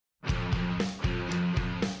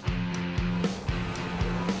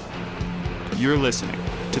You're listening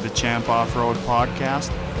to the Champ Off-Road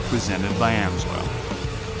Podcast, presented by Amsoil.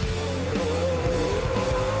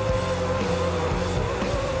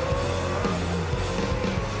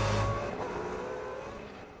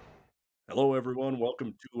 Hello, everyone.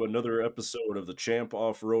 Welcome to another episode of the Champ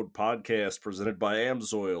Off-Road Podcast, presented by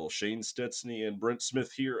Amsoil. Shane Stetsny and Brent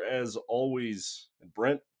Smith here, as always. And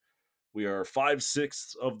Brent, we are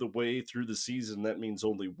 5/6 of the way through the season. That means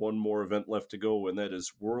only one more event left to go, and that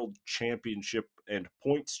is World Championship and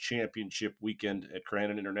Points Championship weekend at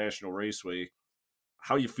Crandon International Raceway.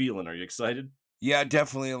 How you feeling? Are you excited? Yeah,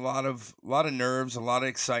 definitely a lot of nerves, a lot of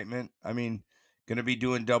excitement. I mean, going to be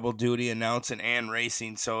doing double duty, announcing and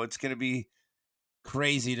racing, so it's going to be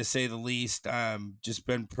crazy to say the least. Just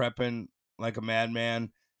been prepping like a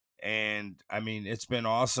madman, and I mean, it's been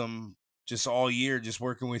awesome just all year, just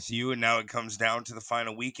working with you, and now it comes down to the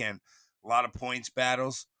final weekend. A lot of points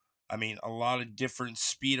battles. I mean, a lot of different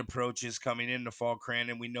speed approaches coming into Fall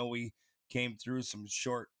Crandon. We know we came through some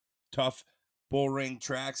short, tough bull ring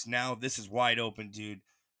tracks. Now this is wide open, dude.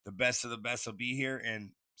 The best of the best will be here,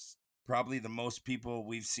 and probably the most people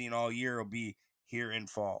we've seen all year will be here in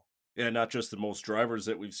fall. Yeah, not just the most drivers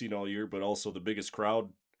that we've seen all year, but also the biggest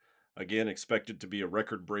crowd. Again, expected to be a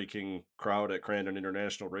record-breaking crowd at Crandon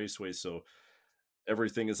International Raceway, so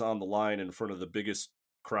everything is on the line in front of the biggest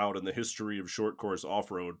crowd in the history of short course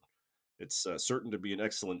off-road. It's certain to be an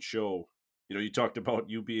excellent show. You know, you talked about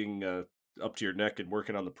you being up to your neck and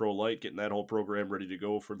working on the Pro Light, getting that whole program ready to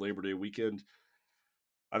go for Labor Day weekend.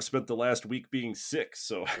 I've spent the last week being sick,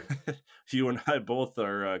 so you and I both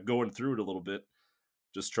are going through it a little bit,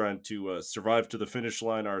 just trying to survive to the finish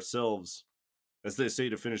line ourselves. As they say,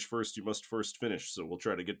 to finish first, you must first finish. So we'll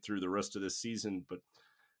try to get through the rest of this season. But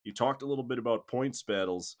you talked a little bit about points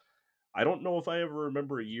battles. I don't know if I ever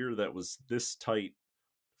remember a year that was this tight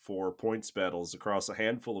for points battles across a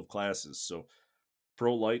handful of classes. So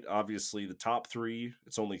Pro Light, obviously the top three.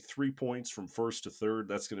 It's only 3 points from first to third.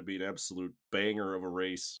 That's going to be an absolute banger of a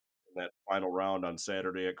race in that final round on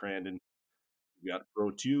Saturday at Crandon. You got Pro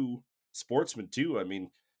 2, Sportsman 2. I mean,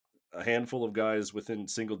 a handful of guys within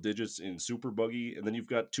single digits in Super Buggy, and then you've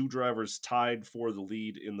got 2 drivers tied for the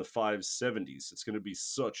lead in the 570s. It's going to be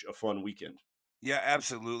such a fun weekend. Yeah,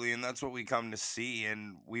 absolutely. And that's what we come to see.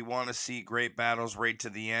 And we want to see great battles right to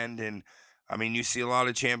the end. And I mean, you see a lot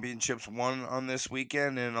of championships won on this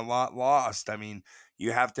weekend and a lot lost. I mean,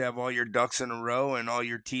 you have to have all your ducks in a row and all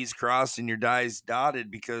your T's crossed and your I's dotted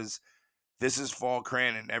because this is Fall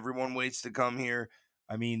Crandon. Everyone waits to come here.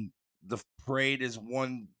 I mean, the parade is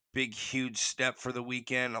one big, huge step for the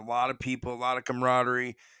weekend. A lot of people, a lot of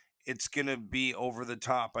camaraderie. It's going to be over the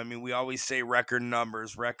top. I mean, we always say record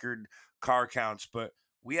numbers, record car counts, but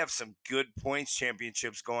we have some good points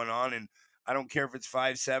championships going on. And I don't care if it's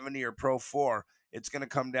 570 or Pro 4, it's going to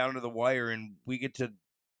come down to the wire, and we get to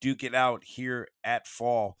duke it out here at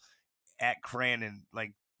Fall at Crandon,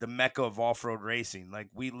 like the mecca of off-road racing. Like,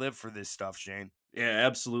 we live for this stuff, Shane. Yeah,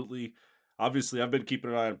 absolutely. Obviously, I've been keeping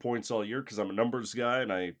an eye on points all year because I'm a numbers guy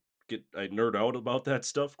and I nerd out about that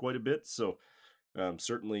stuff quite a bit. So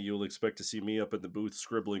certainly you'll expect to see me up in the booth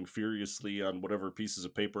scribbling furiously on whatever pieces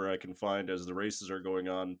of paper I can find as the races are going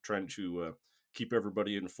on, trying to keep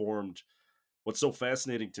everybody informed. What's so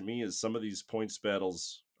fascinating to me is some of these points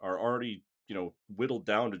battles are already, whittled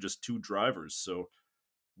down to just 2 drivers. So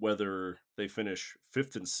whether they finish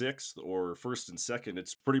 5th and 6th or 1st and 2nd,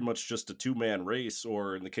 it's pretty much just a 2-man race.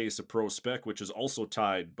 Or in the case of Pro Spec, which is also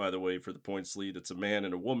tied, by the way, for the points lead, it's a man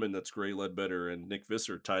and a woman. That's Gray Ledbetter and Nick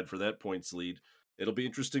Visser tied for that points lead. It'll be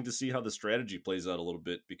interesting to see how the strategy plays out a little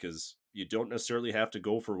bit, because you don't necessarily have to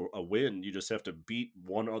go for a win. You just have to beat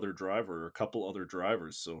one other driver or a couple other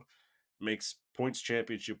drivers. So it makes points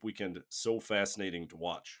championship weekend so fascinating to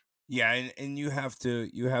watch. Yeah, and you have to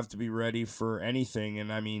be ready for anything.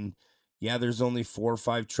 And I mean, yeah, there's only 4 or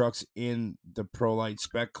 5 trucks in the Pro Light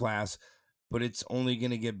Spec class, but it's only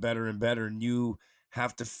going to get better and better. And you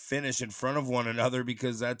have to finish in front of one another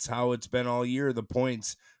because that's how it's been all year. The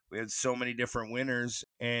points, we had so many different winners,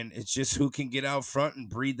 and it's just who can get out front and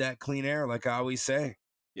breathe that clean air, like I always say.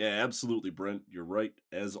 Yeah, absolutely, Brent. You're right,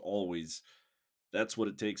 as always. That's what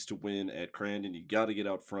it takes to win at Crandon. You got to get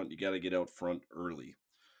out front. You got to get out front early.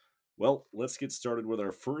 Well, let's get started with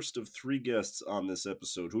our first of 3 guests on this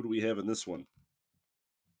episode. Who do we have in this one?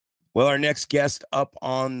 Well, our next guest up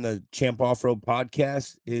on the Champ Off-Road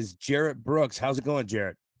Podcast is Jarrett Brooks. How's it going,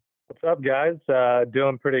 Jarrett? What's up, guys?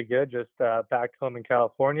 Doing pretty good. Just back home in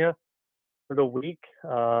California for the week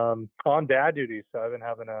on dad duty. So I've been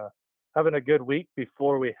having a good week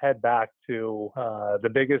before we head back to the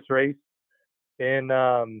biggest race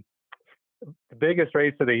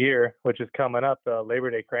of the year, which is coming up, Labor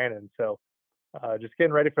Day Crandon. So just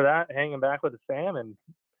getting ready for that, hanging back with the fam, and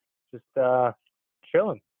just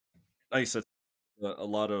chilling. Nice. That's a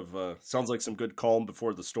lot of sounds like some good calm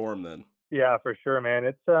before the storm. Then. Yeah, for sure, man.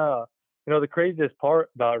 It's the craziest part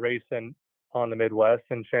about racing on the Midwest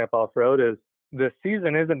and Champ Off Road is the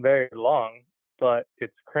season isn't very long, but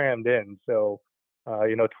it's crammed in. So,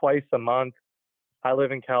 twice a month. I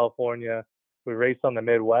live in California. We race on the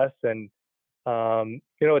Midwest, and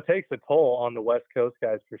it takes a toll on the West Coast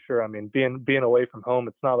guys for sure. I mean, being away from home,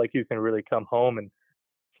 it's not like you can really come home and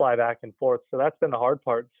fly back and forth. So that's been the hard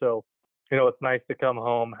part. So, it's nice to come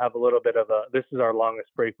home, have a little bit of this is our longest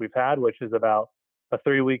break we've had, which is about a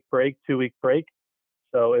 3-week break, 2-week break.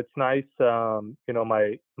 So it's nice.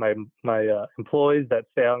 My employees that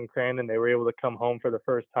stay out in Crandon, they were able to come home for the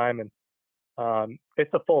first time, and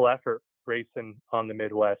it's a full effort racing on the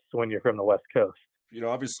Midwest when you're from the West Coast.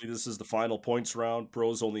 Obviously this is the final points round.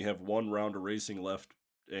 Pros only have one round of racing left,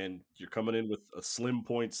 and you're coming in with a slim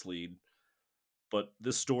points lead. But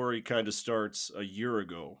this story kind of starts a year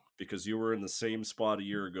ago because you were in the same spot a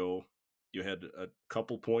year ago. You had a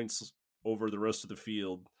couple points over the rest of the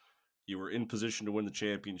field. You were in position to win the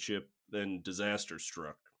championship. Then disaster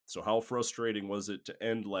struck. So how frustrating was it to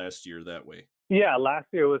end last year that way? Yeah, last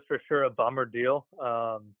year was for sure a bummer deal.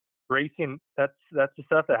 Racing, that's the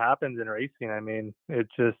stuff that happens in racing. I mean, it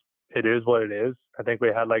is what it is. I think we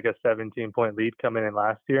had like a 17-point lead coming in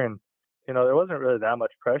last year, and there wasn't really that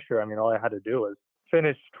much pressure. I mean, all I had to do was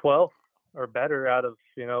finish 12th or better out of,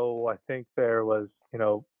 I think there was,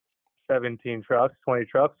 17 trucks, 20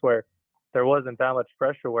 trucks, where there wasn't that much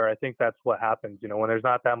pressure, where I think that's what happens, when there's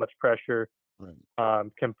not that much pressure. Right.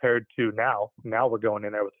 Compared to now we're going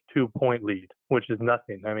in there with a 2-point lead, which is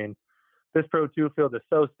nothing. I mean, this Pro 2 field is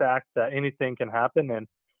so stacked that anything can happen. And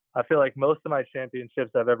I feel like most of my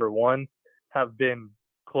championships I've ever won have been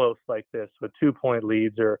close like this with 2-point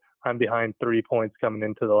leads, or I'm behind 3 points coming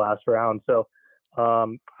into the last round. So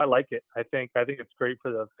I like it. I think it's great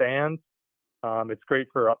for the fans. It's great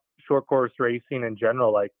for short course racing in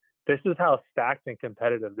general. Like, this is how stacked and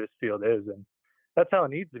competitive this field is. And that's how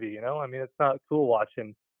it needs to be. I mean, it's not cool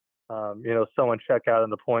watching, someone check out in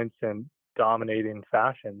the points in dominating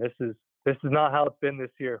fashion. This is not how it's been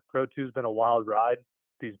this year. Pro 2's been a wild ride.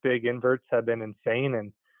 These big inverts have been insane,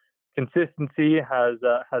 and consistency has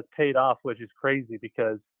paid off, which is crazy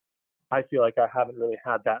because I feel like I haven't really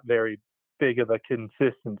had that very big of a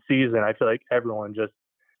consistent season. I feel like everyone just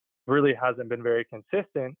really hasn't been very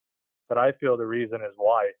consistent, but I feel the reason is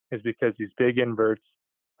why is because these big inverts,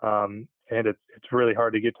 and it's really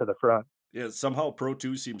hard to get to the front. Yeah, somehow Pro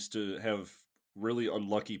 2 seems to have really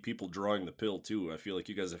unlucky people drawing the pill too. I feel like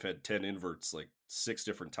you guys have had 10 inverts like 6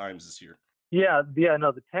 different times this year. Yeah,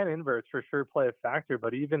 no, the 10 inverts for sure play a factor,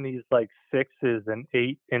 but even these like 6s and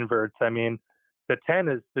 8 inverts, I mean, the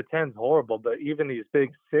 10's horrible, but even these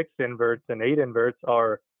big 6 inverts and 8 inverts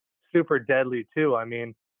are super deadly too. I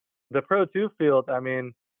mean, the Pro 2 field, I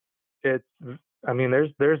mean, there's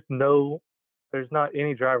not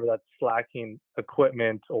any driver that's slacking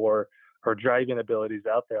equipment or driving abilities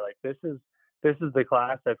out there. Like, this is the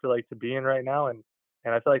class I feel like to be in right now, and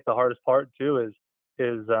I feel like the hardest part too is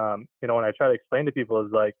when I try to explain to people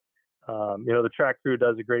is like, the track crew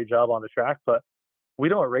does a great job on the track, but we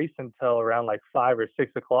don't race until around like 5 or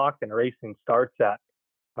 6 o'clock, and racing starts at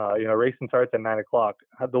 9 o'clock.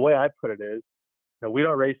 The way I put it is, we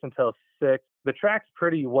don't race until 6. The track's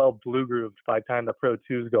pretty well blue grooved by the time the Pro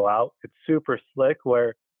 2s go out. It's super slick,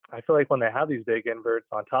 where I feel like when they have these big inverts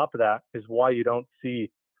on top of that is why you don't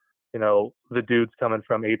see, the dudes coming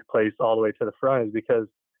from 8th place all the way to the front, is because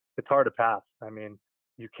it's hard to pass. I mean,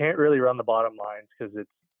 you can't really run the bottom lines because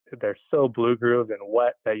they're so blue grooved and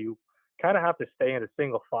wet that you kind of have to stay in a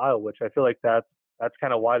single file, which I feel like that's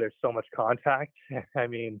kind of why there's so much contact. I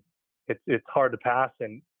mean, it's hard to pass,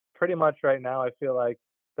 and pretty much right now I feel like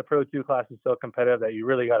the Pro 2 class is so competitive that you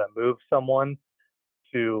really got to move someone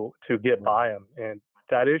to get by them, and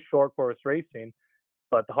that is short course racing.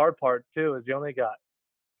 But the hard part too is you only got,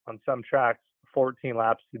 on some tracks, 14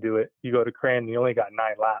 laps to do it. You go to Crandon, you only got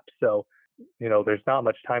 9 laps, so there's not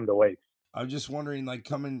much time to waste. I'm just wondering,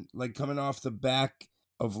 coming off the back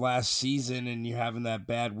of last season, and you having that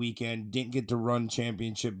bad weekend, didn't get to run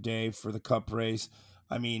championship day for the Cup race.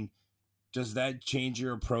 I mean, does that change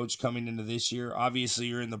your approach coming into this year? Obviously,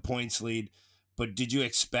 you're in the points lead, but did you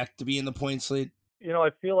expect to be in the points lead? I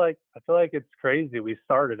feel like it's crazy. We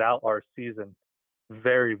started out our season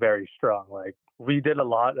very, very strong. Like, we did a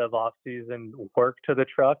lot of off-season work to the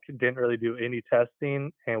truck, didn't really do any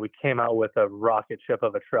testing, and we came out with a rocket ship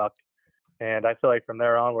of a truck. And I feel like from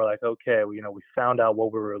there on, we're like, okay, we found out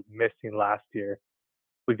what we were missing last year.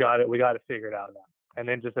 We got it figured out now. and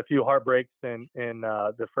then just a few heartbreaks in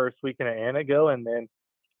the first weekend at Anago, and then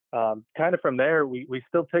kind of from there we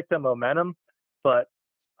still took the momentum, but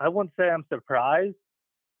I wouldn't say I'm surprised,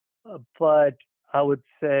 but I would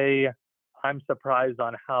say I'm surprised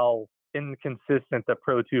on how inconsistent the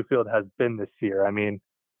Pro 2 field has been this year. I mean,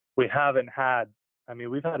 we haven't had, I mean,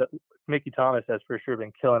 we've had Mickey Thomas has for sure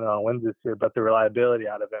been killing it on wins this year, but the reliability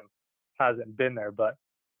out of him hasn't been there. But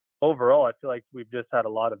overall, I feel like we've just had a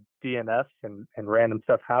lot of DNFs and random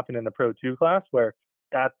stuff happen in the Pro 2 class where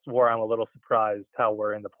that's where I'm a little surprised how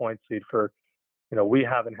we're in the points lead for, we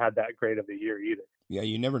haven't had that great of a year either. Yeah,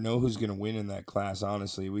 you never know who's going to win in that class,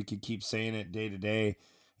 honestly. We could keep saying it day to day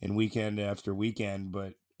and weekend after weekend,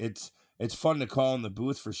 but it's fun to call in the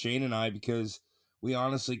booth for Shane and I because we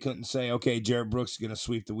honestly couldn't say, okay, Jared Brooks is going to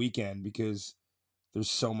sweep the weekend because there's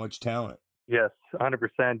so much talent. Yes,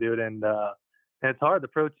 100%, dude. And it's hard. The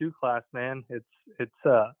Pro 2 class, man. It's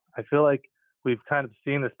I feel like we've kind of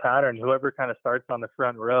seen this pattern. Whoever kind of starts on the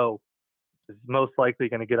front row is most likely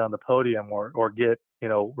going to get on the podium or get,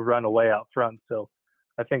 run away out front. So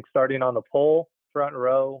I think starting on the pole, front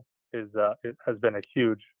row is it has been a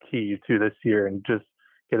huge key to this year, and just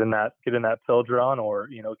getting that pill drawn, or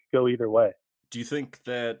go either way. Do you think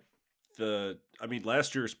that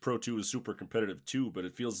last year's Pro 2 was super competitive too, but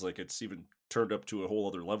it feels like it's even turned up to a whole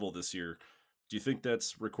other level this year. Do you think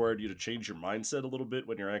that's required you to change your mindset a little bit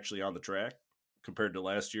when you're actually on the track compared to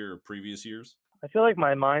last year or previous years? I feel like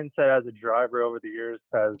my mindset as a driver over the years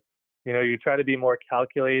has, you try to be more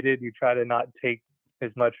calculated. You try to not take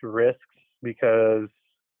as much risks because,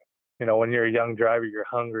 when you're a young driver, you're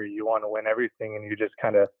hungry. You want to win everything, and you just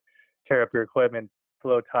kind of tear up your equipment,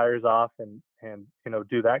 blow tires off, and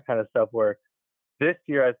do that kind of stuff. Where this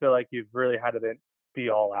year, I feel like you've really had to be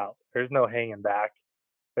all out. There's no hanging back.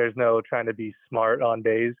 There's no trying to be smart on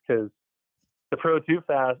days, because the Pro 2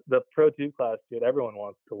 class, dude, everyone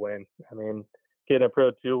wants to win. I mean, getting a Pro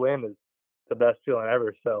 2 win is the best feeling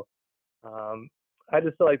ever. So I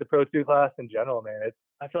just feel like the Pro 2 class in general, man,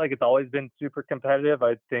 I feel like it's always been super competitive.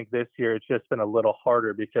 I think this year it's just been a little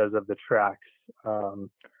harder because of the tracks. I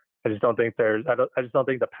just don't think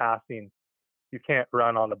the passing, you can't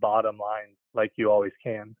run on the bottom line like you always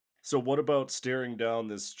can. So what about staring down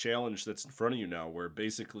this challenge that's in front of you now, where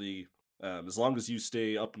basically as long as you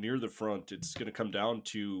stay up near the front, it's going to come down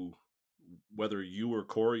to whether you or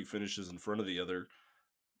Corey finishes in front of the other.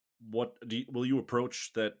 Will you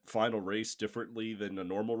approach that final race differently than a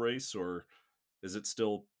normal race, or is it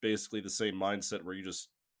still basically the same mindset where you just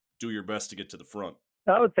do your best to get to the front?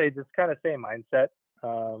 I would say just kind of same mindset.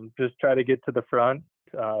 Just try to get to the front,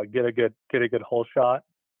 get a good hole shot.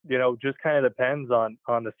 Just kind of depends on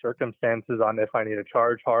the circumstances, on if I need to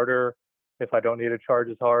charge harder, if I don't need to charge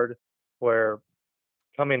as hard. Where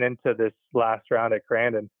coming into this last round at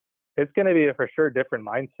Crandon, it's going to be a for sure different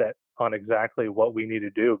mindset on exactly what we need to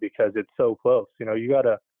do, because it's so close. You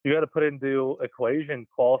gotta put into equation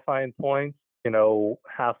qualifying points,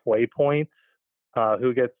 halfway points,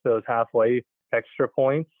 who gets those halfway extra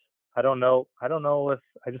points. I don't know if,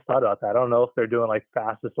 I just thought about that. I don't know if they're doing like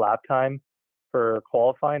fastest lap time for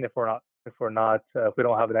qualifying if we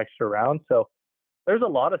don't have an extra round. So there's a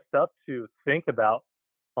lot of stuff to think about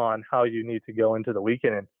on how you need to go into the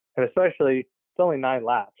weekend, and especially it's only 9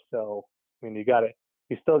 laps. So I mean,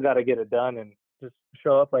 you still got to get it done and just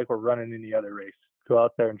show up like we're running any other race. Go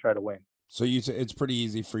out there and try to win. So it's pretty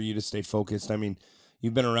easy for you to stay focused. I mean,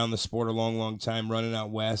 you've been around the sport a long, long time, running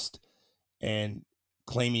out west and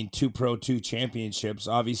claiming 2 Pro 2 championships,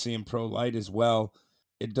 obviously in Pro Light as well.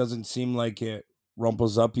 It doesn't seem like it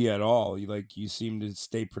rumples up you at all. You seem to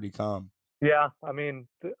stay pretty calm. Yeah, I mean,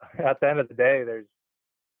 at the end of the day,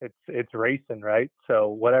 it's racing, right? So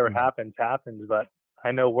whatever happens. But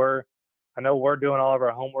I know we're doing all of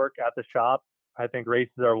our homework at the shop. I think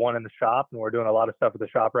races are won in the shop, and we're doing a lot of stuff at the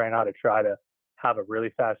shop right now to try to have a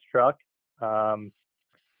really fast truck. I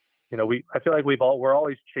feel like we're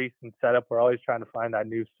always chasing setup. We're always trying to find that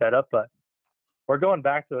new setup, but we're going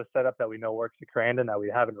back to a setup that we know works at Crandon that we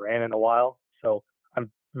haven't ran in a while. So I'm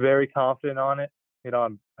very confident on it.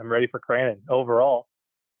 I'm ready for Crandon. Overall,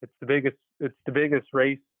 it's the biggest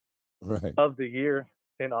race of the year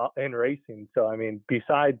in racing. So I mean,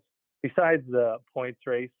 besides the points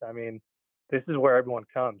race, I mean, this is where everyone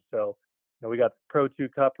comes. So we got the Pro 2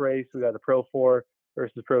 Cup race, we got the Pro 4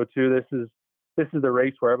 versus Pro 2. This is the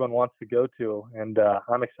race where everyone wants to go to, and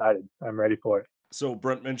I'm excited. I'm ready for it. So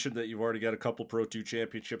Brent mentioned that you've already got a couple Pro 2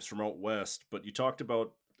 championships from out west, but you talked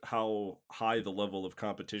about how high the level of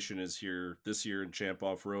competition is here this year in Champ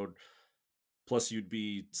Off-Road. Plus, you'd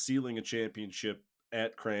be sealing a championship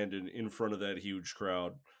at Crandon in front of that huge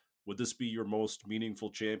crowd. Would this be your most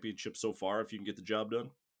meaningful championship so far if you can get the job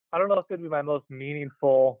done? I don't know if it'd be my most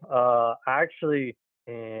meaningful. Actually,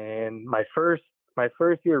 in my first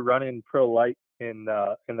year running pro light in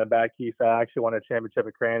the back east, I actually won a championship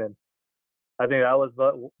at Crandon. I think that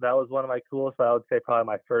was one of my coolest. I would say probably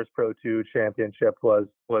my first Pro 2 championship was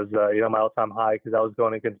my all time high because I was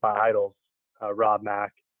going against my idols, Rob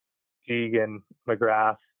Mack, Egan,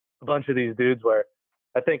 McGrath, a bunch of these dudes. Where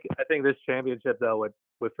I think this championship though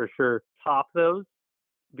would for sure top those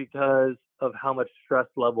because of how much stress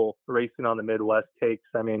level racing on the Midwest takes.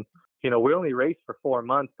 I mean, we only race for 4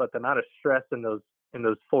 months, but the amount of stress in those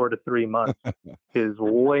 4 to 3 months is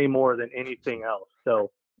way more than anything else.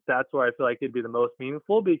 So that's where I feel like it'd be the most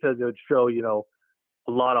meaningful because it would show,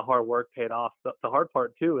 a lot of hard work paid off. The hard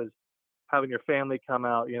part too is having your family come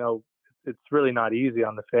out. It's really not easy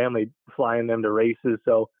on the family flying them to races.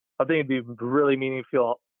 So I think it'd be really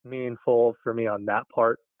meaningful for me on that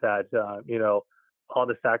part that, all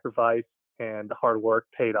the sacrifice and the hard work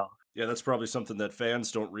paid off. Yeah, that's probably something that fans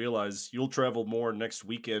don't realize. You'll travel more next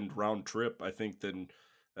weekend round trip, I think, than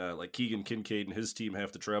like Keegan Kincaid and his team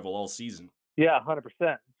have to travel all season. Yeah,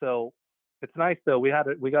 100%. So it's nice though. We got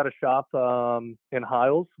a shop in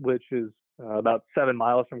Hiles, which is about 7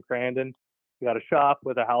 miles from Crandon. We got a shop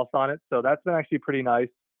with a house on it, so that's been actually pretty nice.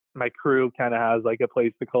 My crew kind of has like a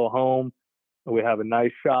place to call home. We have a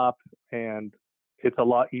nice shop, and it's a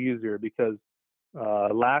lot easier because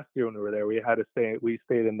last year when we were there, we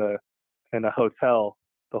stayed in a hotel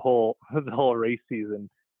the whole the whole race season,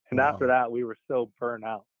 and Wow. after that we were so burnt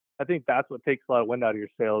out. I think that's what takes a lot of wind out of your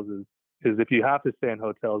sails is if you have to stay in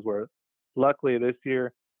hotels. Where luckily this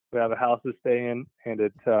year we have a house to stay in, and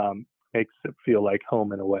it makes it feel like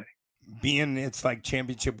home in a way. Being it's like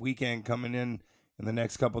championship weekend coming in the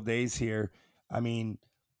next couple days here, I mean,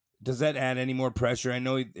 does that add any more pressure? I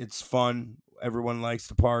know it's fun. Everyone likes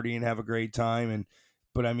to party and have a great time,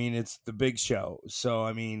 but I mean, it's the big show. So,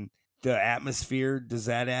 I mean, the atmosphere, does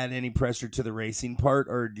that add any pressure to the racing part,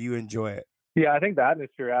 or do you enjoy it? Yeah, I think the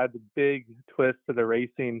atmosphere adds a big twist to the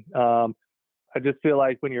racing. I just feel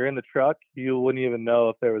like when you're in the truck, you wouldn't even know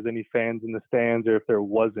if there was any fans in the stands or if there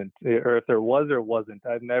wasn't, or if there was or wasn't.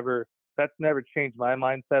 That's never changed my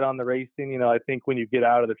mindset on the racing. I think when you get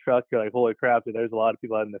out of the truck, you're like, holy crap, there's a lot of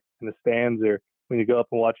people out in the stands, or when you go up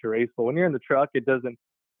and watch a race. But when you're in the truck, it doesn't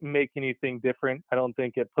make anything different. I don't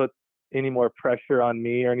think it puts any more pressure on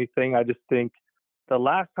me or anything. I just think the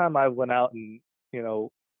last time I went out and,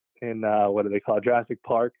 in what do they call it, Jurassic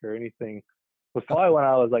Park or anything, was probably when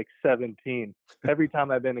I was like 17. Every time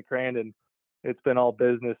I've been to Crandon, it's been all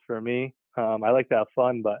business for me. I like to have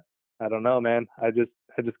fun, but I don't know, man. I just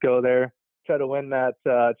go there, try to win that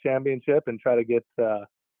championship, and try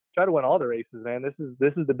to win all the races, man. This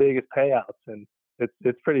is the biggest payouts, and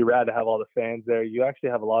it's pretty rad to have all the fans there. You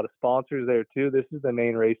actually have a lot of sponsors there too. This is the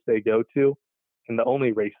main race they go to, and the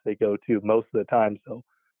only race they go to most of the time. So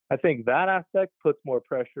I think that aspect puts more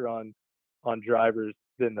pressure on drivers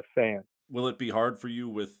than the fans. Will it be hard for you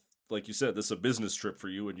with, like you said, this is a business trip for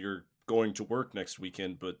you and you're going to work next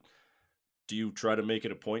weekend, but do you try to make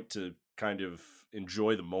it a point to kind of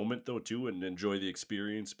enjoy the moment though too and enjoy the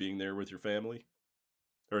experience being there with your family?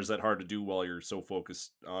 Or is that hard to do while you're so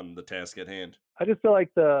focused on the task at hand? I just feel like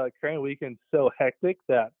the Crane weekend's so hectic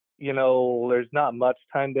that, there's not much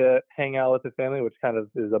time to hang out with the family, which kind of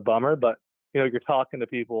is a bummer. But, you're talking to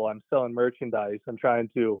people. I'm selling merchandise. I'm trying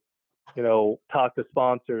to, talk to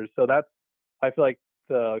sponsors. So I feel like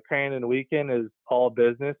the Crandon weekend is all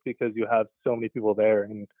business because you have so many people there,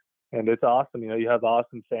 and it's awesome. You have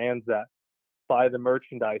awesome fans that buy the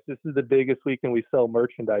merchandise. This is the biggest weekend we sell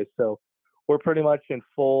merchandise. So we're pretty much in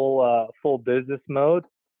full business mode.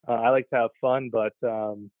 I like to have fun, but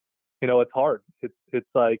it's hard. It's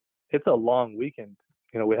like it's a long weekend.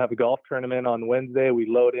 We have a golf tournament on Wednesday. We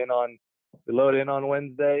load in on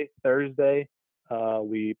Wednesday, Thursday.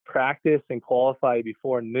 We practice and qualify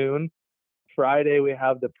before noon. Friday we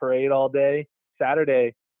have the parade all day.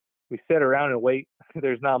 Saturday we sit around and wait.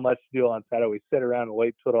 There's not much to do on Saturday. We sit around and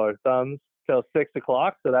wait, twiddle our thumbs till 6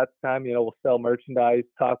 o'clock. So that's time, we'll sell merchandise,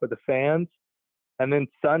 talk with the fans. And then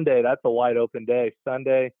Sunday, that's a wide open day.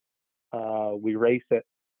 Sunday, we race at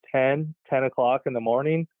 10 o'clock in the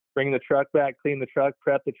morning, bring the truck back, clean the truck,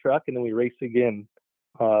 prep the truck, and then we race again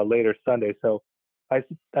later Sunday. So I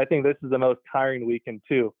think this is the most tiring weekend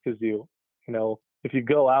too, because if you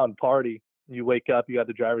go out and party, you wake up, you got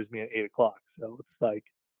the driver's meet at 8 o'clock. So it's like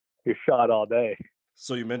you're shot all day.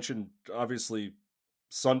 So you mentioned obviously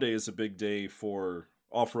Sunday is a big day for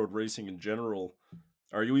off-road racing in general.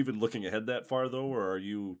 Are you even looking ahead that far though, or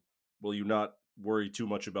will you not worry too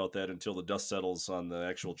much about that until the dust settles on the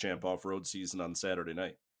actual Champ off-road season on Saturday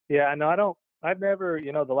night? Yeah, no, I don't. I've never,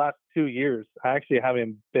 the last 2 years, I actually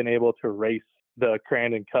haven't been able to race the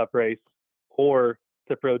Crandon Cup race or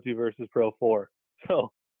the Pro 2 versus Pro 4.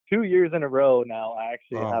 So 2 years in a row now, I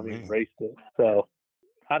actually Oh, haven't man. raced it. So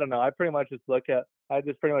I don't know. I just pretty much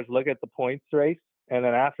look at the points race. And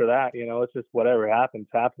then after that, it's just whatever happens,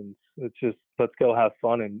 happens. It's just, let's go have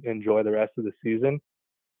fun and enjoy the rest of the season.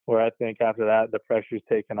 Where I think after that, the pressure's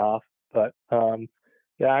taken off. But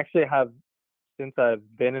yeah, I actually since I've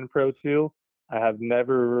been in Pro 2, I have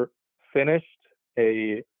never finished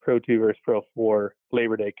a Pro 2 versus Pro 4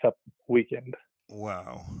 Labor Day Cup weekend.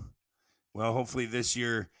 Wow. Well, hopefully this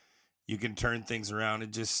year you can turn things around.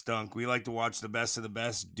 It just stunk. We like to watch the best of the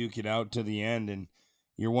best duke it out to the end, and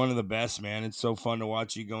you're one of the best, man. It's so fun to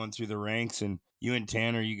watch you going through the ranks, and you and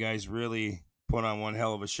Tanner, you guys really put on one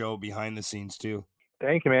hell of a show behind the scenes too.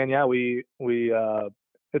 Thank you, man. Yeah, we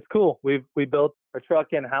it's cool. We built a truck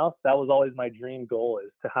in house. That was always my dream goal,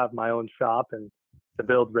 is to have my own shop and to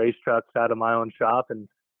build race trucks out of my own shop and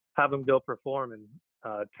have them go perform.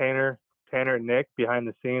 And Tanner and Nick behind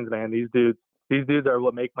the scenes, man, these dudes are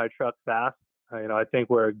what make my truck fast. I think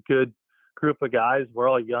we're a good group of guys. We're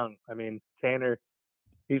all young. I mean, Tanner,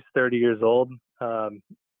 he's 30 years old.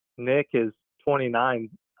 Nick is 29.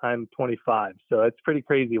 I'm 25. So it's pretty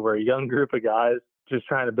crazy. We're a young group of guys just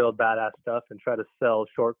trying to build badass stuff and try to sell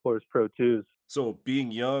short course Pro 2s. So being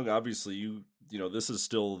young, obviously this is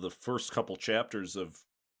still the first couple chapters of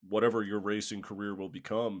whatever your racing career will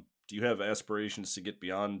become. Do you have aspirations to get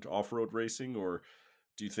beyond off-road racing, or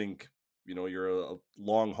do you think, you're a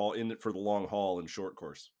long haul, in it for the long haul and short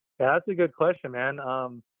course? Yeah, that's a good question, man.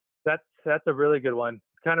 That's a really good one.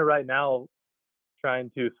 Kind of right now trying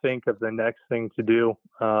to think of the next thing to do.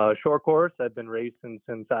 Short course, I've been racing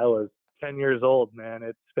since I was 10 years old, man.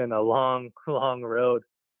 It's been a long, long road.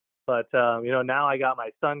 But, now I got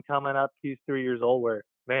my son coming up. He's 3 years old, where,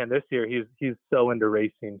 man, this year he's so into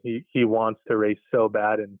racing. He wants to race so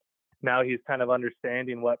bad. And now he's kind of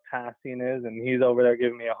understanding what passing is. And he's over there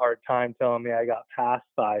giving me a hard time, telling me I got passed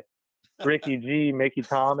by Ricky G, Mickey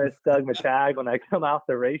Thomas, Doug Matag when I come off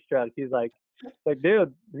the race truck. He's like,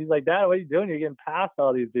 dude, he's like, Dad, what are you doing? You're getting past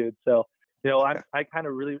all these dudes. So, I kind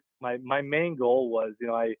of really, my main goal was,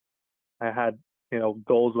 I had,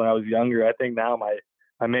 goals when I was younger. I think now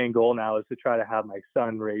my main goal now is to try to have my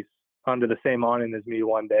son race under the same awning as me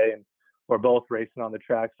one day, and we're both racing on the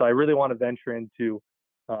track. So I really want to venture into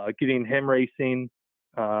getting him racing,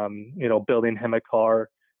 building him a car.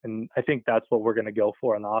 And I think that's what we're going to go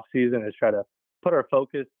for in the off season, is try to put our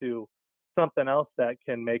focus to something else that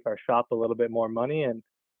can make our shop a little bit more money. And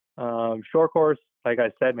short course, like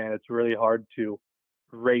I said, man, it's really hard to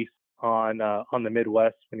race on the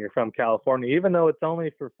Midwest when you're from California, even though it's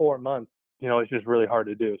only for 4 months. It's just really hard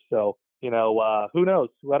to do. So, who knows?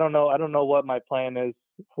 I don't know what my plan is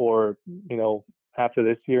for, after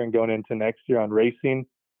this year and going into next year on racing.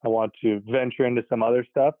 I want to venture into some other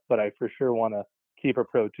stuff, but I for sure want to keep a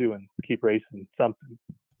Pro 2 and keep racing something.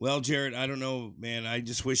 Well, Jared, I don't know, man. I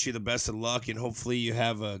just wish you the best of luck, and hopefully you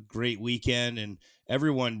have a great weekend, and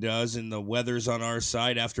everyone does. And the weather's on our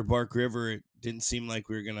side. After Bark River, it didn't seem like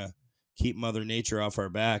we were going to keep Mother Nature off our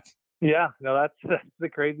back. Yeah, no, that's the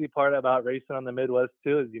crazy part about racing on the Midwest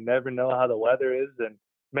too, is you never know how the weather is. And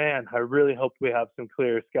man, I really hope we have some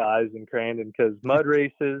clear skies in Crandon, because mud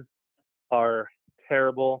races are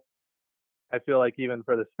terrible. I feel like even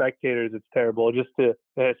for the spectators, it's terrible. I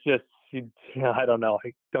don't know.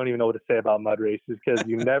 I don't even know what to say about mud races, because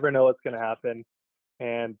you never know what's going to happen.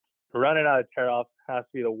 And running out of tear-offs has to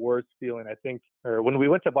be the worst feeling. I think, or when we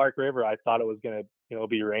went to Bark River, I thought it was going to,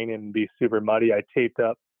 be raining and be super muddy. I taped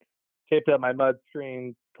up my mud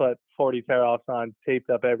screen, put 40 tear-offs on, taped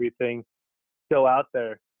up everything. Go out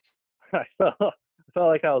there. I felt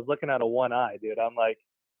like I was looking out of one eye, dude. I'm like,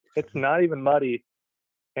 it's not even muddy.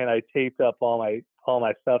 And I taped up all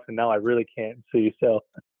my stuff, and now I really can't see. So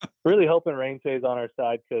really hoping rain stays on our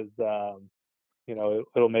side, because,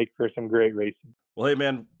 it'll make for some great racing. Well, hey,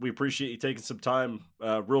 man, we appreciate you taking some time.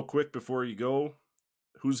 Real quick before you go,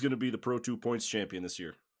 who's going to be the Pro 2 points champion this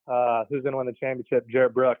year? Who's going to win the championship?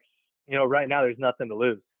 Jarrett Brooks. Right now there's nothing to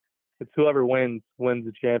lose. It's whoever wins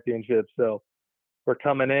the championship. So we're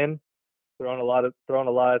coming in, throwing a lot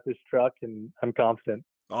at this truck, and I'm confident.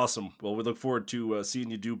 Awesome. Well, we look forward to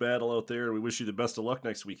seeing you do battle out there. We wish you the best of luck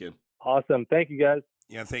next weekend. Awesome. Thank you, guys.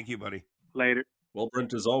 Yeah, thank you, buddy. Later. Well,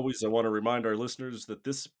 Brent, as always, I want to remind our listeners that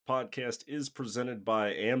this podcast is presented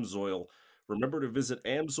by AMSOIL. Remember to visit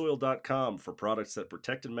amsoil.com for products that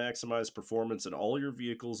protect and maximize performance in all your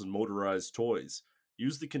vehicles and motorized toys.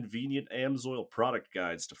 Use the convenient AMSOIL product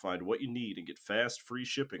guides to find what you need and get fast, free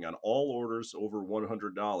shipping on all orders over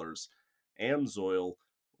 $100. AMSOIL,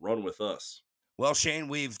 run with us. Well, Shane,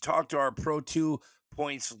 we've talked to our Pro 2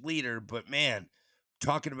 points leader, but man,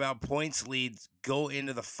 talking about points leads go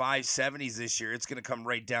into the 570s this year. It's going to come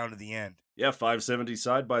right down to the end. Yeah, 570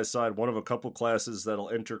 side by side, one of a couple classes that'll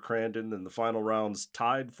enter Crandon in the final rounds,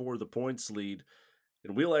 tied for the points lead.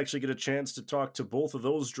 And we'll actually get a chance to talk to both of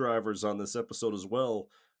those drivers on this episode as well.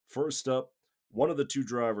 First up, one of the two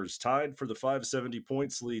drivers tied for the 570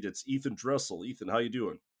 points lead. It's Ethan Dressel. Ethan, how you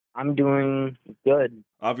doing? I'm doing good.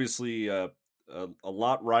 Obviously, a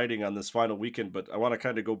lot riding on this final weekend, but I want to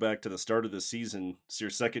kind of go back to the start of the season. It's your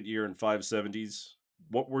second year in 570s.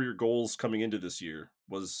 What were your goals coming into this year?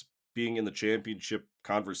 Was being in the championship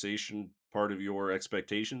conversation part of your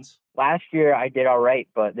expectations? Last year I did all right,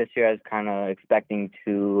 but this year I was kind of expecting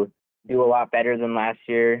to do a lot better than last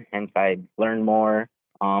year, hence I learned more.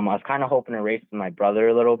 I was kind of hoping to race with my brother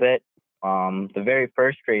a little bit. The very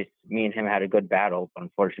first race, me and him had a good battle, but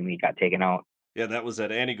unfortunately he got taken out. Yeah, that was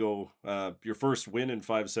at Anigo. Your first win in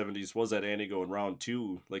 570s was at Anigo in round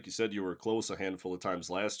 2. Like you said, you were close a handful of times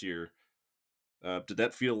last year. Did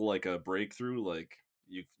that feel like a breakthrough? Like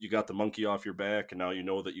you got the monkey off your back and now you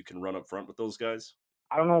know that you can run up front with those guys?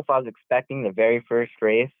 I don't know if I was expecting the very first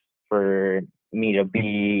race for me to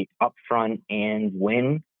be up front and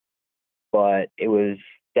win, but it was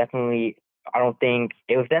definitely,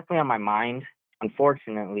 it was definitely on my mind.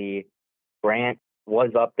 Unfortunately, Grant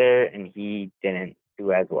was up there and he didn't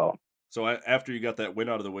do as well. So after you got that win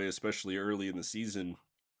out of the way, especially early in the season,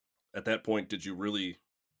 at that point, did you really,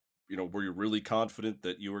 were you really confident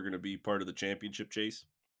that you were going to be part of the championship chase?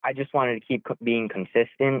 I just wanted to keep being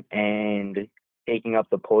consistent and taking up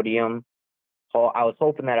the podium. I was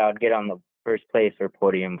hoping that I would get on the first place or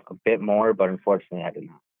podium a bit more, but unfortunately I did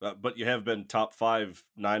not. But you have been top 5,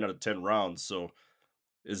 9 out of 10 rounds. So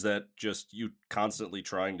is that just you constantly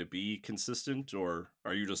trying to be consistent, or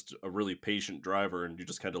are you just a really patient driver and you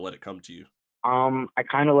just kind of let it come to you? I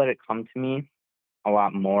kind of let it come to me a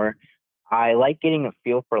lot more. I like getting a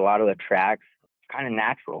feel for a lot of the tracks. It's kind of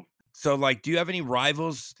natural. So, like, do you have any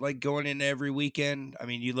rivals, like, going into every weekend? I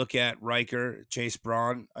mean, you look at Riker, Chase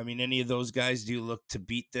Braun. I mean, any of those guys, do you look to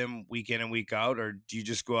beat them week in and week out, or do you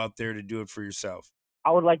just go out there to do it for yourself?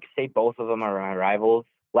 I would like to say both of them are my rivals.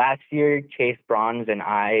 Last year, Chase Braun and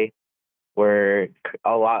I were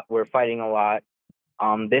fighting a lot.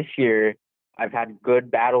 This year, I've had good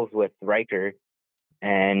battles with Riker,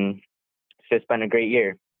 and it's just been a great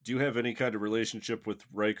year. Do you have any kind of relationship with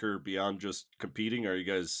Riker beyond just competing? Are you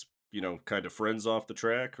guys, kind of friends off the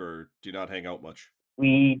track, or do you not hang out much?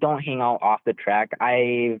 We don't hang out off the track.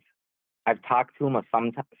 I've talked to him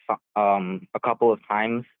a couple of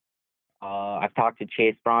times. I've talked to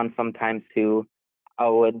Chase Braun sometimes too. I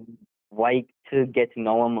would like to get to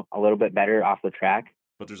know him a little bit better off the track.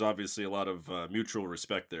 But there's obviously a lot of mutual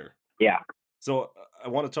respect there. Yeah. So I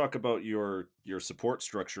want to talk about your support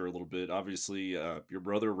structure a little bit. Obviously, your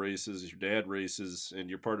brother races, your dad races, and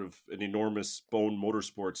you're part of an enormous Bone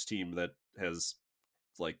Motorsports team that has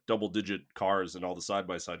like double-digit cars in all the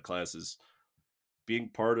side-by-side classes. Being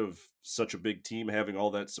part of such a big team, having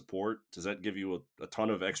all that support, does that give you a ton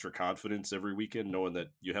of extra confidence every weekend, knowing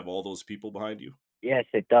that you have all those people behind you? Yes,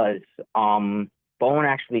 it does. Bone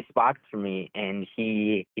actually spots for me, and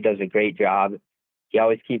he does a great job. He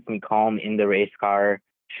always keeps me calm in the race car,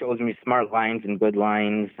 shows me smart lines and good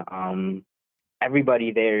lines.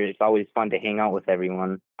 Everybody there, is always fun to hang out with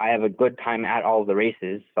everyone. I have a good time at all the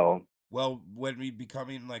races, so. Well, when we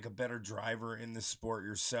becoming like a better driver in the sport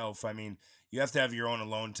yourself, I mean, you have to have your own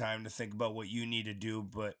alone time to think about what you need to do,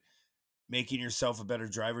 but making yourself a better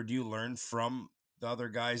driver, do you learn from the other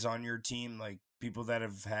guys on your team, like people that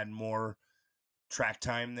have had more track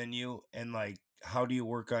time than you, and like how do you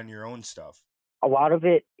work on your own stuff? A lot of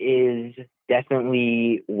it is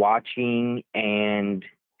definitely watching and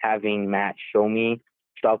having Matt show me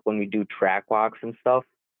stuff when we do track walks and stuff.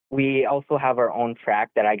 We also have our own track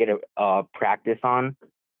that I get to practice on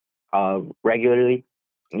regularly.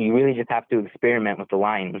 You really just have to experiment with the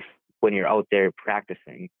lines when you're out there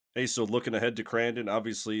practicing. Hey, so looking ahead to Crandon,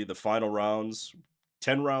 obviously the final rounds,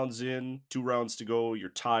 10 rounds in, 2 rounds to go, you're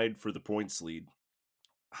tied for the points lead.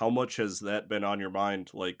 How much has that been on your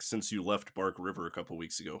mind, like, since you left Bark River a couple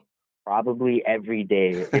weeks ago? Probably every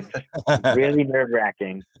day. It's really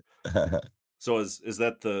nerve-wracking. So is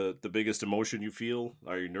that the biggest emotion you feel?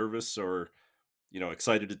 Are you nervous or,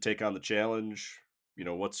 excited to take on the challenge?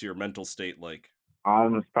 What's your mental state like?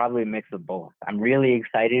 It's probably a mix of both. I'm really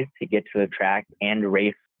excited to get to the track and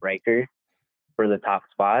race Riker for the top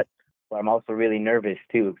spot, but I'm also really nervous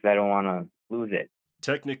too because I don't want to lose it.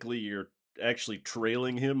 Technically, you're actually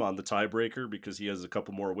trailing him on the tiebreaker because he has a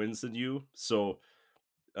couple more wins than you. So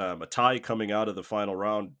a tie coming out of the final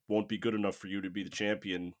round won't be good enough for you to be the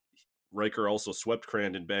champion. Riker also swept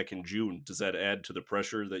Crandon back in June. Does that add to the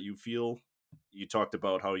pressure that you feel? You talked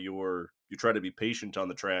about how you try to be patient on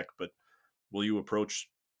the track, but will you approach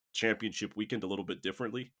championship weekend a little bit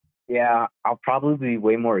differently? Yeah, I'll probably be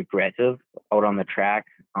way more aggressive out on the track.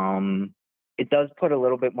 It does put a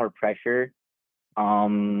little bit more pressure,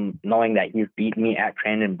 knowing that he's beaten me at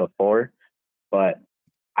Crandon before, but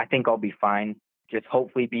I think I'll be fine. Just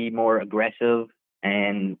hopefully be more aggressive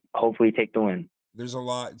and hopefully take the win. There's a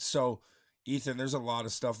lot. So, Ethan, there's a lot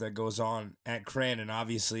of stuff that goes on at Crandon.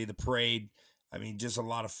 Obviously, the parade. I mean, just a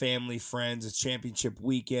lot of family, friends. It's championship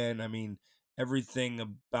weekend. I mean, everything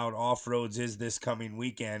about off roads is this coming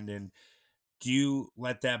weekend. And do you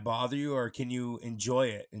let that bother you, or can you enjoy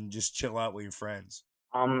it and just chill out with your friends?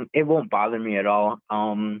 It won't bother me at all.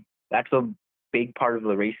 That's a big part of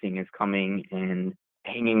the racing is coming and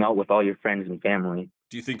hanging out with all your friends and family.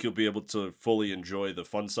 Do you think you'll be able to fully enjoy the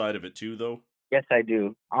fun side of it too, though? Yes, I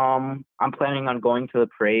do. I'm planning on going to the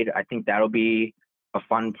parade. I think that'll be a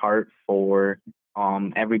fun part for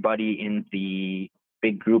everybody in the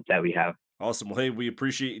big group that we have. Awesome. Well, hey, we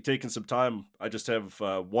appreciate you taking some time. I just have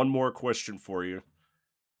one more question for you.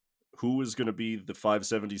 Who is going to be the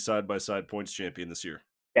 570 side by side points champion this year?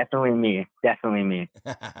 Definitely me. Definitely me.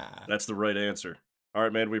 That's the right answer. All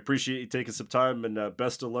right, man. We appreciate you taking some time, and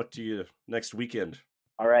best of luck to you next weekend.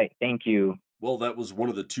 All right. Thank you. Well, that was one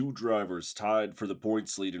of the two drivers tied for the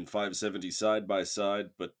points lead in 570 side by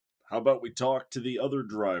side. But how about we talk to the other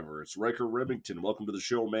driver? It's Riker Remington. Welcome to the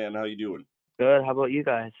show, man. How you doing? Good. How about you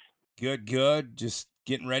guys? Good, good. Just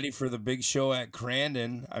getting ready for the big show at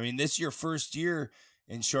Crandon. I mean, this is your first year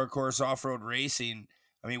in short course off road racing.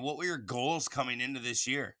 I mean, what were your goals coming into this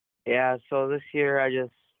year? Yeah. So this year I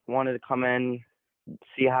just wanted to come in,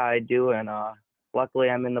 see how I do, and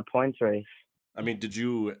luckily I'm in the points race. I mean, did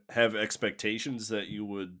you have expectations that you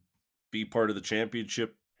would be part of the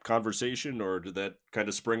championship conversation, or did that kind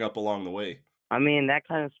of spring up along the way? I mean, that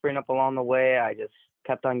kind of sprang up along the way. I just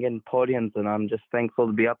kept on getting podiums, and I'm just thankful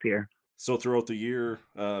to be up here. So throughout the year,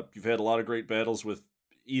 you've had a lot of great battles with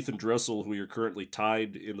Ethan Dressel, who you're currently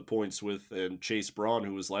tied in the points with, and Chase Braun,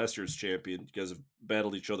 who was last year's champion. You guys have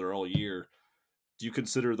battled each other all year. Do you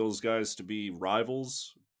consider those guys to be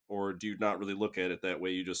rivals, or do you not really look at it that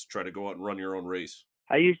way? You just try to go out and run your own race?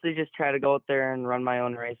 I usually just try to go out there and run my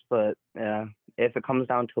own race, but if it comes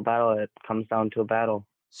down to a battle, it comes down to a battle.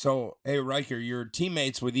 So, hey, Riker, you're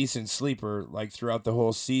teammates with Ethan Sleeper like throughout the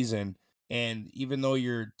whole season. And even though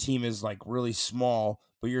your team is like really small,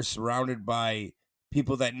 but you're surrounded by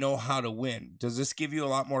people that know how to win, does this give you a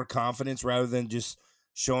lot more confidence rather than just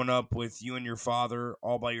showing up with you and your father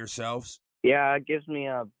all by yourselves? Yeah, it gives me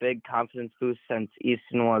a big confidence boost since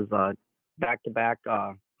Easton was a back-to-back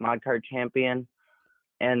mod card champion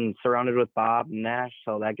and surrounded with Bob Nash,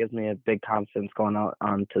 so that gives me a big confidence going out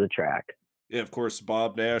onto the track. Yeah, of course,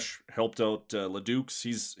 Bob Nash helped out LeDukes.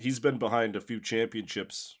 He's been behind a few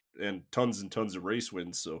championships and tons of race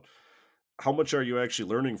wins. So, how much are you actually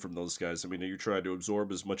learning from those guys? I mean, are you trying to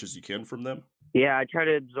absorb as much as you can from them? Yeah, I try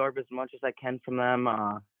to absorb as much as I can from them.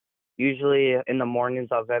 Usually in the mornings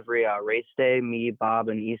of every race day, me, Bob,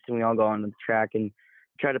 and Easton, we all go on the track and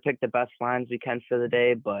try to pick the best lines we can for the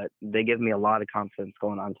day, but they give me a lot of confidence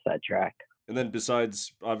going onto that track. And then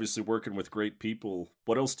besides obviously working with great people,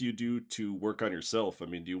 what else do you do to work on yourself? I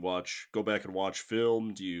mean, do you go back and watch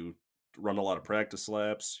film? Do you run a lot of practice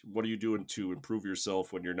laps? What are you doing to improve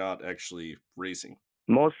yourself when you're not actually racing?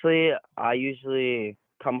 Mostly, I usually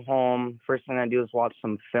come home. First thing I do is watch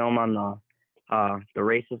some film on the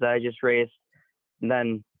races that I just raced. And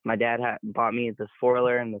then my dad bought me the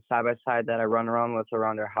spoiler and the side by side that I run around with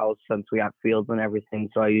around our house since we got fields and everything.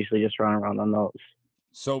 So I usually just run around on those.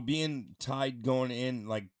 So being tied going in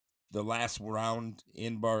like the last round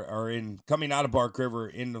in coming out of Bark River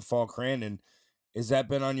into Fall Crandon, has that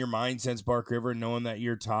been on your mind since Bark River, knowing that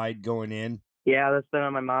you're tied going in? Yeah, that's been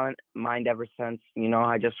on my mind ever since.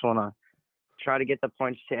 I just want to try to get the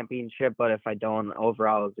points championship, but if I don't,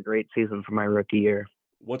 overall, it's a great season for my rookie year.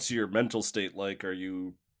 What's your mental state like? Are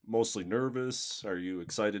you mostly nervous? Are you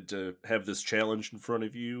excited to have this challenge in front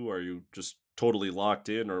of you? Are you just totally locked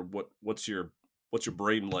in, or what's your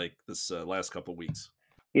brain like this last couple weeks?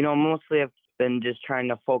 Mostly I've been just trying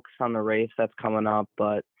to focus on the race that's coming up,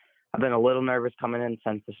 but I've been a little nervous coming in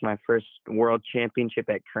since it's my first world championship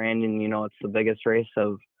at Crandon. It's the biggest race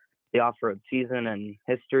of the off-road season and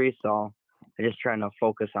history, so I'm just trying to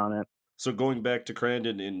focus on it. So going back to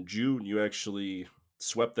Crandon in June, you actually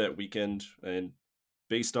swept that weekend, and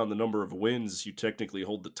based on the number of wins, you technically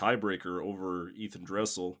hold the tiebreaker over Ethan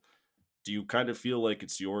Dressel. Do you kind of feel like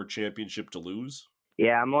it's your championship to lose?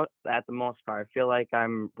 Yeah, at the most part. I feel like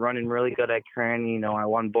I'm running really good at Crandon. You know, I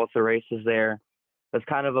won both the races there. It was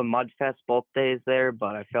kind of a mud fest both days there,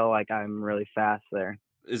 but I feel like I'm really fast there.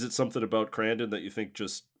 Is it something about Crandon that you think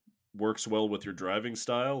just works well with your driving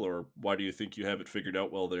style, or why do you think you have it figured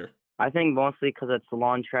out well there? I think mostly because it's the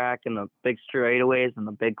long track and the big straightaways and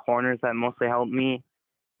the big corners that mostly help me.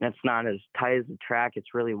 And it's not as tight as the track.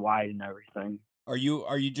 It's really wide and everything. Are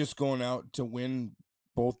you just going out to win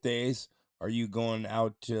both days? Are you going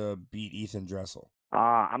out to beat Ethan Dressel?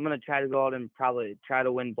 I'm going to try to go out and probably try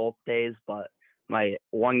to win both days, but my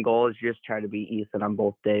one goal is just try to beat Ethan on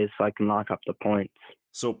both days so I can lock up the points.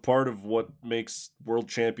 So part of what makes World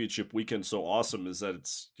Championship weekend so awesome is that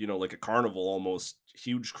it's, like a carnival almost.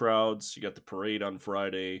 Huge crowds. You got the parade on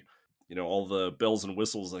Friday, all the bells and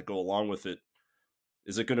whistles that go along with it.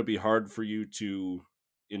 Is it going to be hard for you to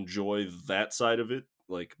enjoy that side of it?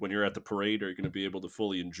 Like when you're at the parade, are you going to be able to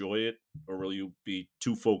fully enjoy it, or will you be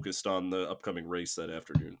too focused on the upcoming race that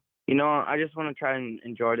afternoon? I just want to try and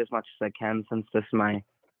enjoy it as much as I can since this is my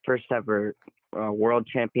first ever World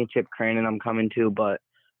Championship Crandon I'm coming to, but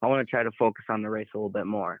I want to try to focus on the race a little bit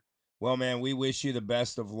more. Well, man, we wish you the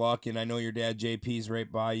best of luck, and I know your dad JP's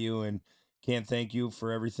right by you, and can't thank you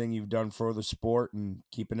for everything you've done for the sport and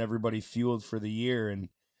keeping everybody fueled for the year. And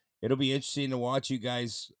it'll be interesting to watch you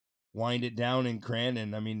guys wind it down in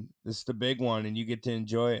Crandon. I mean, this is the big one, and you get to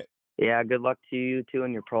enjoy it. Yeah, good luck to you too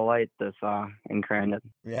and your pro light this in Crandon.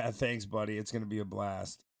 Yeah, thanks, buddy. It's going to be a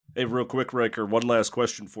blast. Hey, real quick, Riker, one last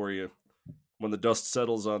question for you. When the dust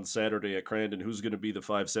settles on Saturday at Crandon, who's going to be the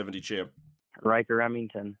 570 champ? Riker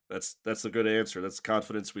Remington. That's a good answer. That's the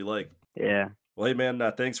confidence we like. Yeah. Well, hey, man,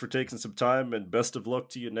 thanks for taking some time, and best of luck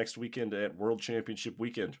to you next weekend at World Championship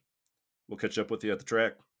weekend. We'll catch up with you at the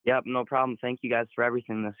track. Yep, no problem. Thank you guys for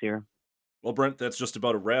everything this year. Well, Brent, that's just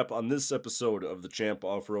about a wrap on this episode of the Champ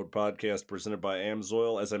Off-Road Podcast presented by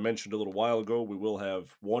AMSOIL. As I mentioned a little while ago, we will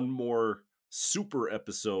have one more super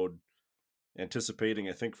episode anticipating,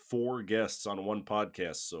 I think, 4 guests on one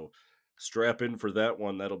podcast. So strap in for that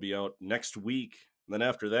one. That'll be out next week. And then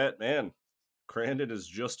after that, man, Crandon is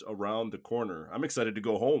just around the corner. I'm excited to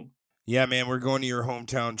go home. Yeah, man, we're going to your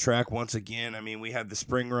hometown track once again. I mean, we had the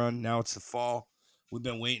spring run. Now it's the fall. We've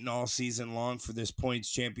been waiting all season long for this points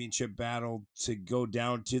championship battle to go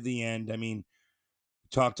down to the end. I mean, we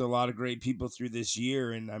talked to a lot of great people through this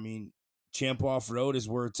year, and I mean, Champ Off-Road is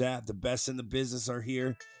where it's at. The best in the business are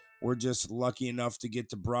here. We're just lucky enough to get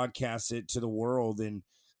to broadcast it to the world, and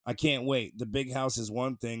I can't wait. The big house is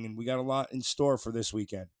one thing, and we got a lot in store for this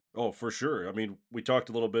weekend. Oh, for sure. I mean, we talked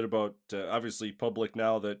a little bit about, obviously, public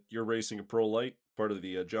now that you're racing a Pro Light, part of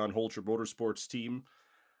the John Holcher Motorsports team.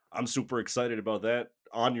 I'm super excited about that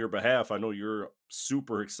on your behalf. I know you're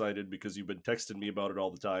super excited because you've been texting me about it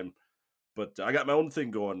all the time. But I got my own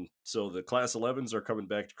thing going. So the Class 11s are coming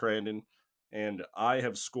back to Crandon, and I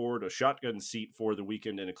have scored a shotgun seat for the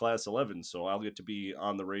weekend in a Class 11. So I'll get to be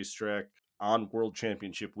on the racetrack on World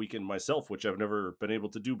Championship weekend myself, which I've never been able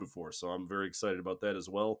to do before. So I'm very excited about that as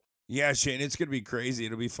well. Yeah, Shane, it's going to be crazy.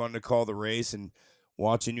 It'll be fun to call the race and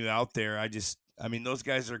watching you out there. I mean, those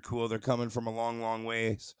guys are cool. They're coming from a long, long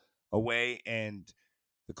ways away, and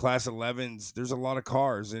the Class 11s, there's a lot of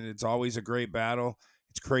cars, and it's always a great battle.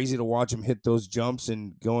 It's crazy to watch them hit those jumps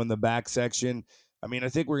and go in the back section. I mean, I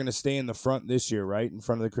think we're going to stay in the front this year, right, in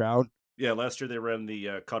front of the crowd? Yeah, last year they ran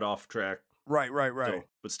the cutoff track. Right. So,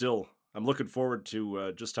 but still, I'm looking forward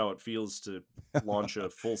to just how it feels to launch a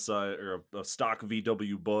full-size or a stock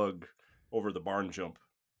VW Bug over the barn jump.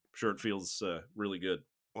 I'm sure it feels really good.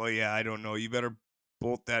 Well, yeah, I don't know. You better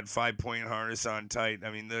bolt that 5-point harness on tight.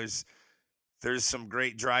 I mean, there's some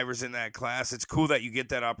great drivers in that class. It's cool that you get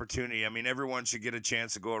that opportunity. I mean, everyone should get a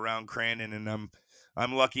chance to go around Crandon, and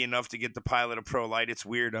I'm lucky enough to get the pilot a Pro Light. It's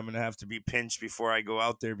weird. I'm going to have to be pinched before I go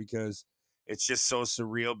out there because it's just so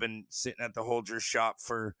surreal. Been sitting at the Holger shop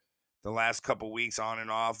for the last couple weeks on and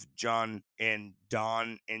off. John and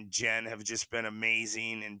Don and Jen have just been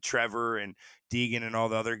amazing, and Trevor and Deegan and all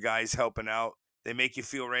the other guys helping out. They make you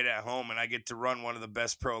feel right at home, and I get to run one of the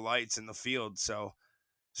best Pro Lights in the field. So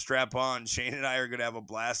strap on. Shane and I are going to have a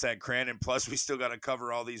blast at Crandon. Plus, we still got to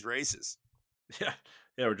cover all these races. Yeah,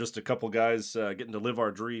 we're just a couple guys getting to live our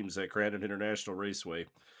dreams at Crandon International Raceway.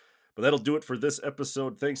 But that'll do it for this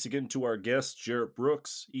episode. Thanks again to our guests, Jarrett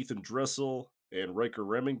Brooks, Ethan Dressel, and Riker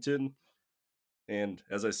Remington. And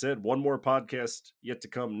as I said, one more podcast yet to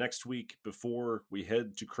come next week before we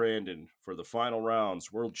head to Crandon for the final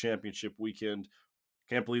rounds, World Championship weekend.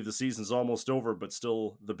 Can't believe the season's almost over, but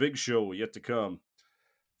still the big show yet to come.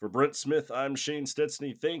 For Brent Smith, I'm Shane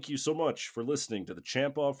Stetsny. Thank you so much for listening to the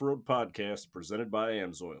Champ Off-Road Podcast presented by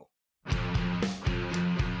AMSOIL.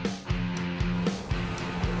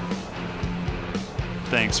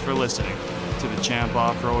 Thanks for listening to the Champ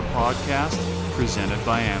Off-Road Podcast, presented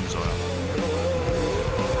by AMSOIL.